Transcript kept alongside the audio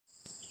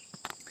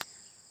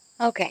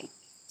Okay,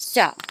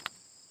 so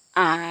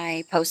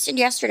I posted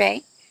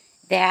yesterday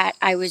that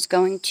I was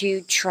going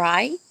to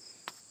try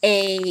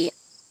a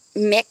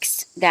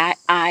mix that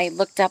I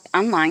looked up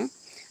online.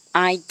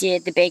 I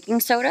did the baking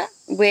soda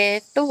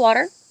with the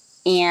water,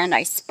 and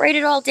I sprayed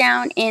it all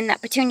down in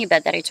that petunia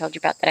bed that I told you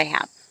about that I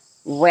have.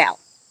 Well,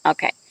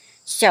 okay,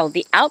 so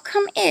the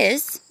outcome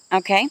is,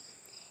 okay,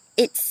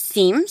 it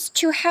seems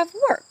to have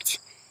worked.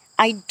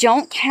 I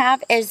don't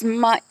have as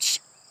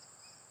much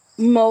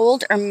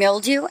mold or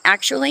mildew.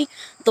 Actually,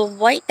 the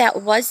white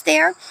that was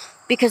there,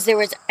 because there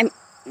was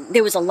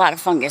a lot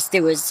of fungus,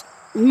 there was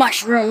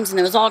mushrooms, and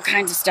there was all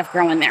kinds of stuff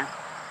growing there.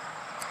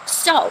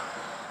 So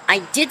I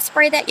did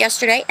spray that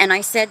yesterday, and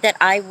I said that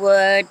I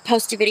would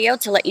post a video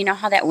to let you know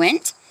how that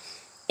went.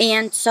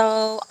 And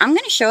so I'm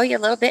going to show you a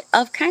little bit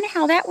of kind of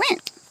how that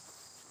went.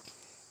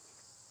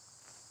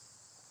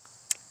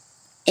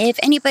 If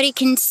anybody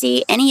can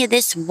see any of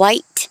this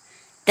white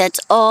that's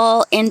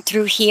all in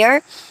through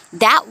here,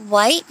 that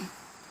white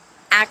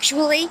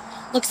actually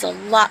looks a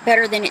lot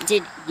better than it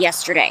did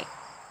yesterday.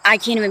 I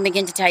can't even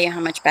begin to tell you how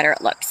much better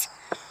it looks.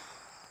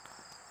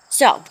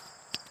 So,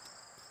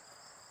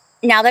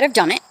 now that I've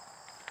done it,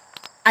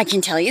 I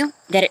can tell you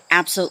that it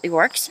absolutely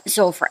works.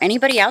 So for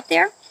anybody out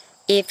there,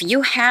 if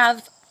you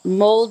have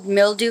mold,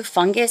 mildew,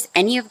 fungus,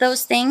 any of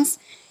those things,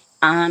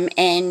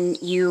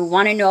 and you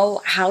want to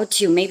know how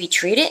to maybe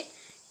treat it,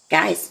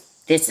 guys,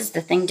 this is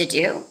the thing to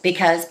do,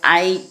 because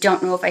I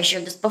don't know if I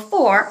shared this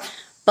before,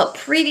 but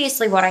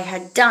previously what I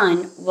had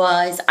done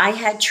was I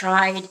had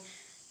tried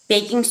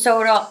baking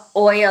soda,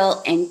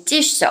 oil, and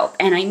dish soap,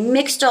 and I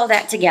mixed all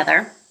that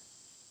together,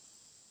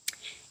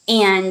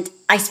 and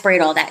I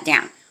sprayed all that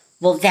down.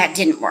 Well, that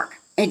didn't work.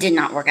 It did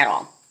not work at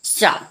all.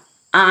 So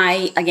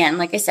again,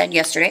 like I said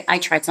yesterday, I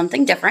tried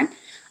something different.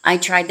 I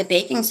tried the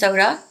baking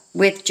soda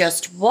with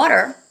just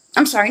water.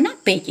 I'm sorry,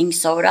 not baking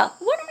soda.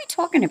 What am I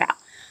talking about?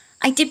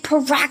 I did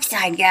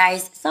peroxide,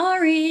 guys.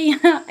 Sorry,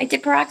 I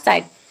did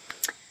peroxide.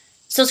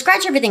 So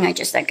scratch everything I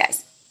just said,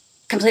 guys.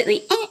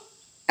 Completely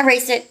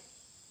erase it.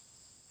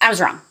 I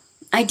was wrong.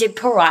 I did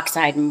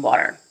peroxide in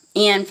water.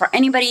 And for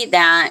anybody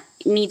that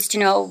needs to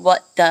know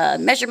what the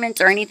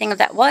measurements or anything of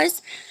that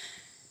was,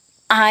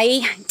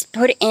 I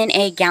put in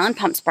a gallon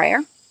pump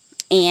sprayer.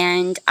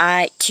 And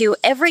to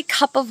every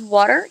cup of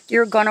water,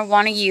 you're going to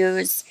want to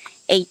use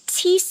a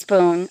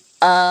teaspoon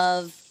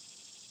of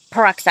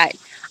peroxide.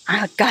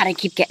 Oh, God, I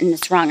keep getting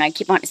this wrong. I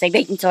keep wanting to say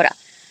baking soda.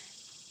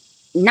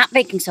 Not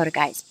baking soda,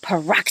 guys.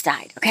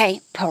 Peroxide,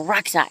 okay?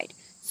 Peroxide.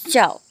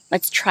 So,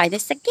 let's try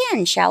this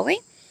again, shall we?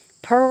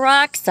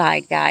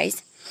 Peroxide,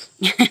 guys.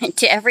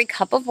 To every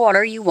cup of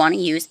water, you want to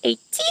use a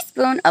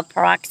teaspoon of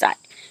peroxide.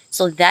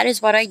 So, that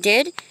is what I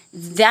did.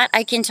 That,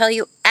 I can tell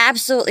you,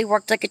 absolutely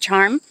worked like a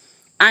charm.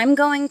 I'm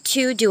going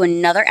to do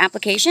another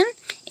application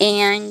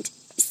and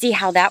see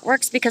how that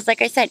works, because,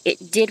 like I said,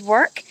 it did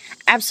work.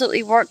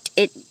 Absolutely worked.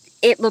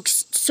 It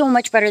looks so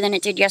much better than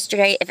it did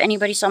yesterday. If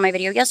anybody saw my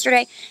video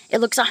yesterday, it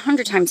looks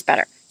 100 times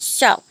better.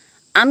 So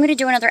I'm going to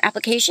do another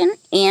application,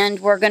 and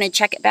we're going to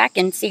check it back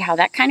and see how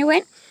that kind of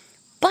went.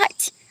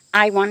 But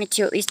I wanted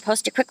to at least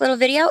post a quick little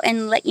video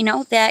and let you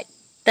know that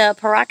the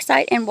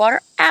peroxide and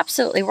water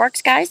absolutely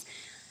works, guys.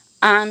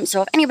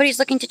 So if anybody's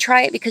looking to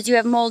try it because you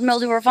have mold,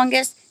 mildew, or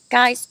fungus,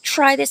 guys,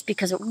 try this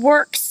because it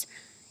works.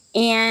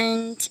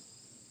 And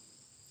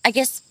I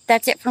guess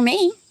that's it for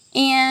me.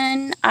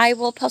 And I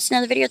will post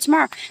another video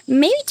tomorrow.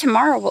 Maybe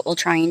tomorrow what we'll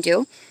try and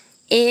do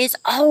is,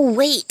 oh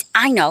wait,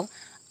 I know.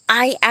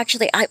 I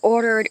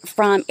ordered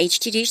from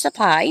HTD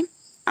Supply.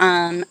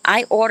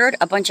 I ordered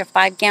a bunch of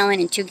 5-gallon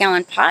and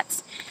 2-gallon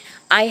pots.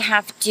 I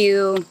have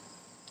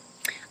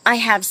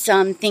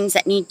some things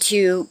that need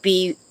to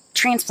be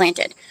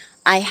transplanted.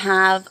 I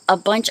have a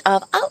bunch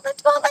of,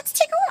 let's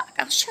take a look.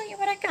 I'll show you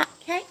what I got,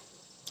 okay?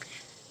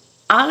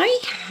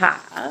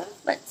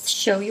 Let's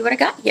show you what I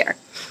got here.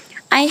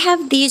 I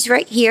have these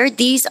right here.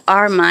 These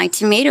are my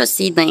tomato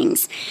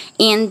seedlings,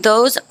 and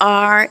these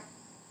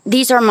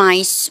are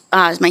my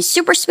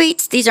super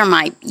sweets. These are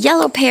my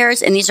yellow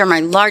pears, and these are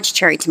my large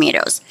cherry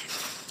tomatoes.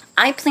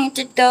 I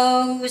planted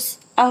those.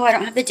 Oh, I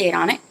don't have the date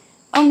on it.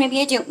 Oh, maybe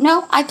I do.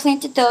 No, I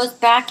planted those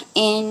back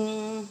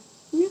in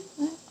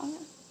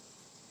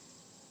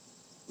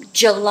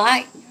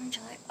July,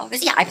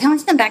 August. Yeah, I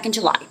planted them back in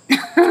July.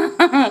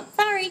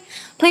 Sorry.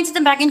 Planted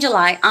them back in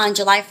July. On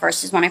July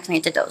 1st is when I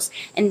planted those.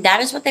 And that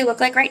is what they look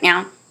like right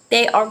now.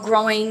 They are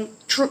growing.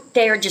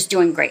 They are just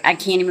doing great. I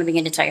can't even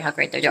begin to tell you how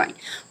great they're doing.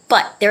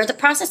 But they're at the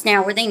process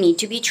now where they need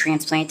to be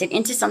transplanted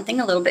into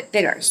something a little bit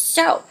bigger.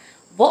 So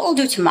what we'll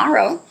do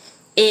tomorrow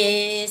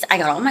is, I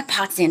got all my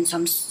pots in, so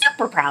I'm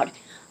super proud.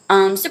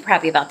 Super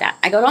happy about that.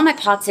 I got all my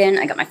pots in.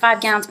 I got my 5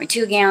 gallons, my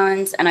 2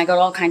 gallons, and I got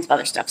all kinds of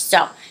other stuff.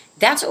 So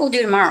that's what we'll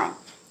do tomorrow.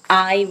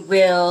 I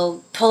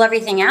will pull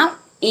everything out,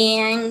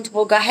 and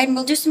we'll go ahead and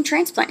we'll do some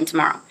transplanting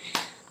tomorrow.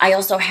 I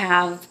also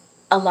have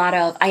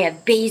I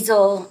have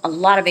basil, a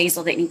lot of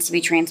basil that needs to be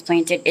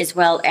transplanted, as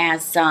well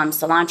as some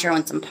cilantro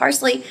and some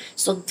parsley.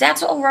 So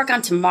that's what we'll work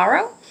on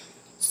tomorrow.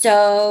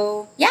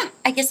 So yeah,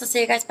 I guess I'll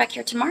see you guys back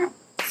here tomorrow.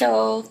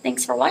 So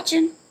thanks for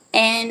watching.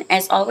 And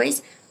as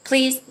always,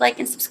 Please like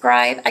and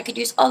subscribe. I could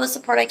use all the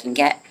support I can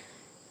get.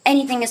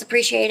 Anything is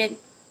appreciated.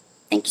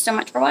 Thank you so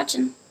much for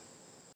watching.